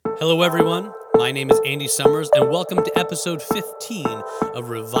Hello, everyone. My name is Andy Summers, and welcome to episode 15 of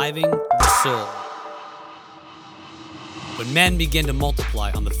Reviving the Soul. When men began to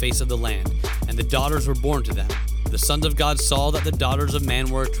multiply on the face of the land, and the daughters were born to them, the sons of God saw that the daughters of man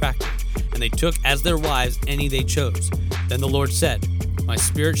were attractive, and they took as their wives any they chose. Then the Lord said, My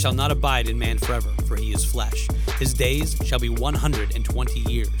spirit shall not abide in man forever, for he is flesh. His days shall be 120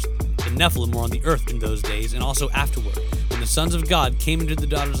 years. The Nephilim were on the earth in those days, and also afterward, when the sons of God came into the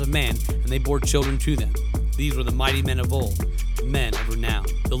daughters of man, and they bore children to them. These were the mighty men of old, men of renown.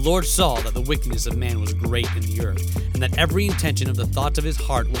 The Lord saw that the wickedness of man was great in the earth, and that every intention of the thoughts of his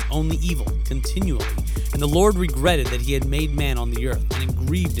heart was only evil, continually. And the Lord regretted that he had made man on the earth, and it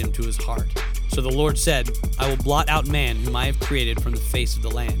grieved him to his heart. So the Lord said, I will blot out man whom I have created from the face of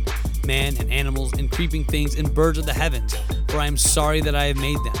the land, man and animals and creeping things and birds of the heavens, for I am sorry that I have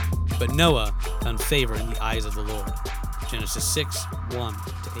made them. But Noah found favor in the eyes of the Lord. Genesis 6,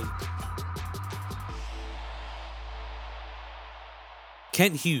 1-8.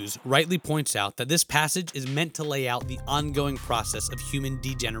 Kent Hughes rightly points out that this passage is meant to lay out the ongoing process of human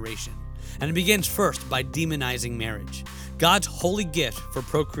degeneration, and it begins first by demonizing marriage. God's holy gift for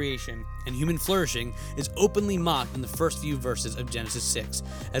procreation and human flourishing is openly mocked in the first few verses of Genesis 6,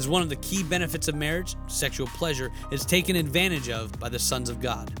 as one of the key benefits of marriage, sexual pleasure, is taken advantage of by the sons of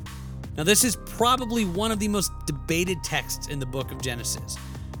God. Now, this is probably one of the most debated texts in the book of Genesis.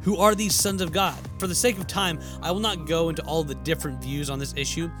 Who are these sons of God? For the sake of time, I will not go into all the different views on this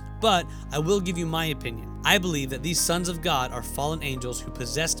issue, but I will give you my opinion. I believe that these sons of God are fallen angels who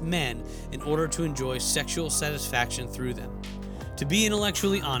possessed men in order to enjoy sexual satisfaction through them. To be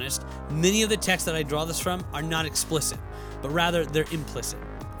intellectually honest, many of the texts that I draw this from are not explicit, but rather they're implicit.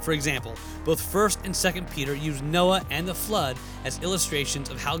 For example, both 1st and 2nd Peter use Noah and the flood as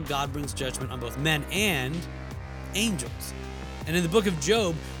illustrations of how God brings judgment on both men and angels. And in the book of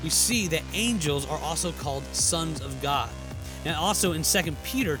Job, we see that angels are also called sons of God. And also in 2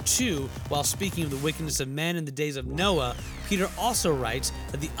 Peter 2, while speaking of the wickedness of men in the days of Noah, Peter also writes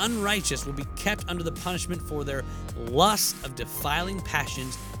that the unrighteous will be kept under the punishment for their lust of defiling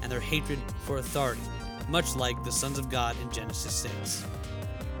passions and their hatred for authority, much like the sons of God in Genesis 6.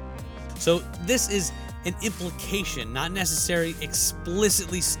 So this is an implication, not necessarily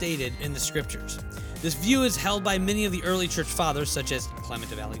explicitly stated in the scriptures. This view is held by many of the early church fathers, such as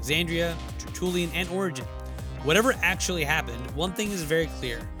Clement of Alexandria, Tertullian, and Origen. Whatever actually happened, one thing is very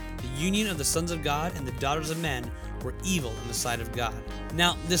clear. The union of the sons of God and the daughters of men were evil in the sight of God.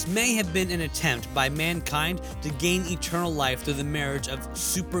 Now, this may have been an attempt by mankind to gain eternal life through the marriage of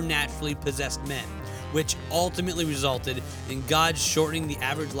supernaturally possessed men, which ultimately resulted in God shortening the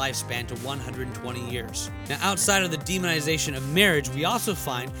average lifespan to 120 years. Now, outside of the demonization of marriage, we also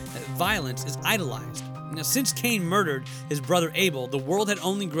find that violence is idolized. Now, since Cain murdered his brother Abel, the world had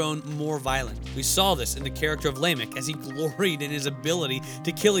only grown more violent. We saw this in the character of Lamech as he gloried in his ability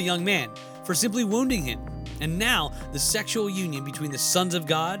to kill a young man for simply wounding him. And now, the sexual union between the sons of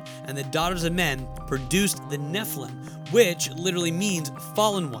God and the daughters of men produced the Nephilim, which literally means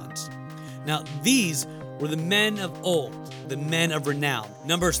fallen ones. Now, these were the men of old, the men of renown.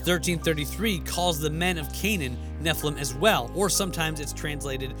 Numbers 13:33 calls the men of Canaan Nephilim as well, or sometimes it's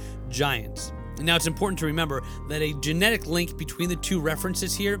translated giants. Now, it's important to remember that a genetic link between the two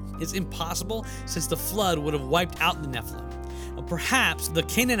references here is impossible, since the flood would have wiped out the Nephilim. Perhaps the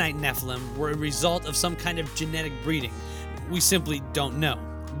Canaanite Nephilim were a result of some kind of genetic breeding. We simply don't know.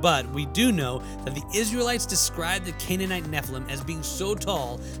 But we do know that the Israelites described the Canaanite Nephilim as being so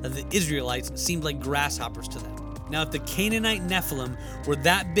tall that the Israelites seemed like grasshoppers to them. Now, if the Canaanite Nephilim were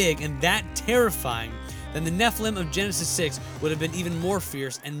that big and that terrifying, then the Nephilim of Genesis 6 would have been even more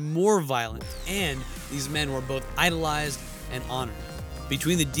fierce and more violent, and these men were both idolized and honored.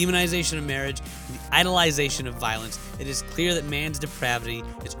 Between the demonization of marriage and the idolization of violence, it is clear that man's depravity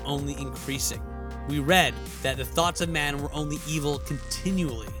is only increasing. We read that the thoughts of man were only evil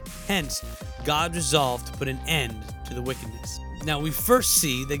continually. Hence, God resolved to put an end to the wickedness. Now, we first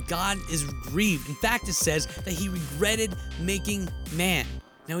see that God is grieved. In fact, it says that he regretted making man.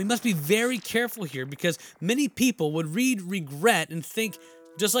 Now, we must be very careful here, because many people would read regret and think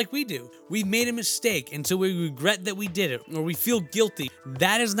just like we do. We made a mistake, and so we regret that we did it, or we feel guilty.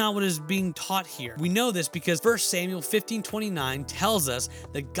 That is not what is being taught here. We know this because 1 Samuel 15:29 tells us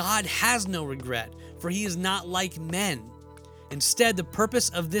that God has no regret, for he is not like men. Instead, the purpose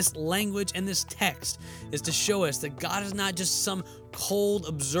of this language and this text is to show us that God is not just some cold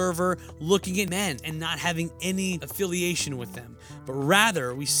observer looking at men and not having any affiliation with them, but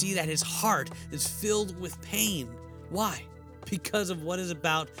rather we see that his heart is filled with pain. Why? Because of what is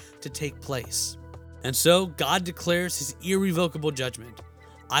about to take place. And so God declares his irrevocable judgment.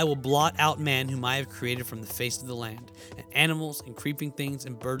 I will blot out man whom I have created from the face of the land, and animals and creeping things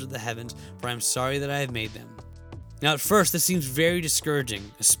and birds of the heavens, for I am sorry that I have made them. Now, at first, this seems very discouraging,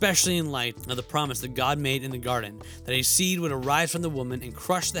 especially in light of the promise that God made in the garden, that a seed would arise from the woman and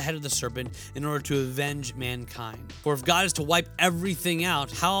crush the head of the serpent in order to avenge mankind. For if God is to wipe everything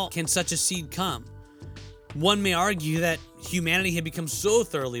out, how can such a seed come? One may argue that humanity had become so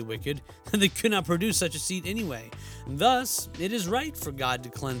thoroughly wicked that they could not produce such a seed anyway. Thus, it is right for God to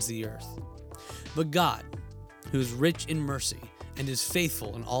cleanse the earth. But God, who is rich in mercy and is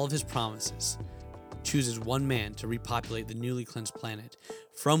faithful in all of his promises, chooses one man to repopulate the newly cleansed planet,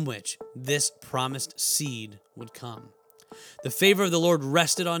 from which this promised seed would come. The favor of the Lord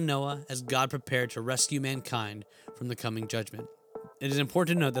rested on Noah as God prepared to rescue mankind from the coming judgment. It is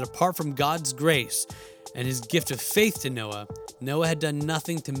important to note that apart from God's grace and his gift of faith to Noah, Noah had done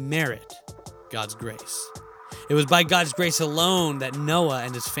nothing to merit God's grace. It was by God's grace alone that Noah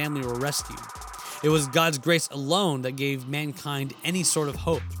and his family were rescued. It was God's grace alone that gave mankind any sort of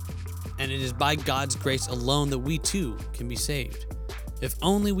hope. And it is by God's grace alone that we too can be saved. If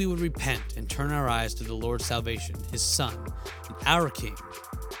only we would repent and turn our eyes to the Lord's salvation, his Son, and our King,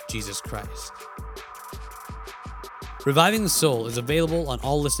 Jesus Christ. Reviving the Soul is available on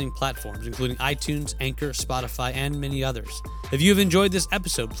all listening platforms, including iTunes, Anchor, Spotify, and many others. If you have enjoyed this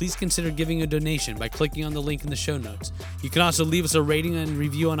episode, please consider giving a donation by clicking on the link in the show notes. You can also leave us a rating and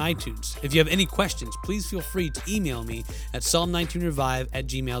review on iTunes. If you have any questions, please feel free to email me at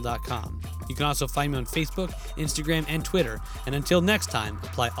psalm19revive@gmail.com. You can also find me on Facebook, Instagram, and Twitter. And until next time,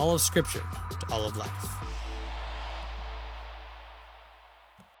 apply all of Scripture to all of life.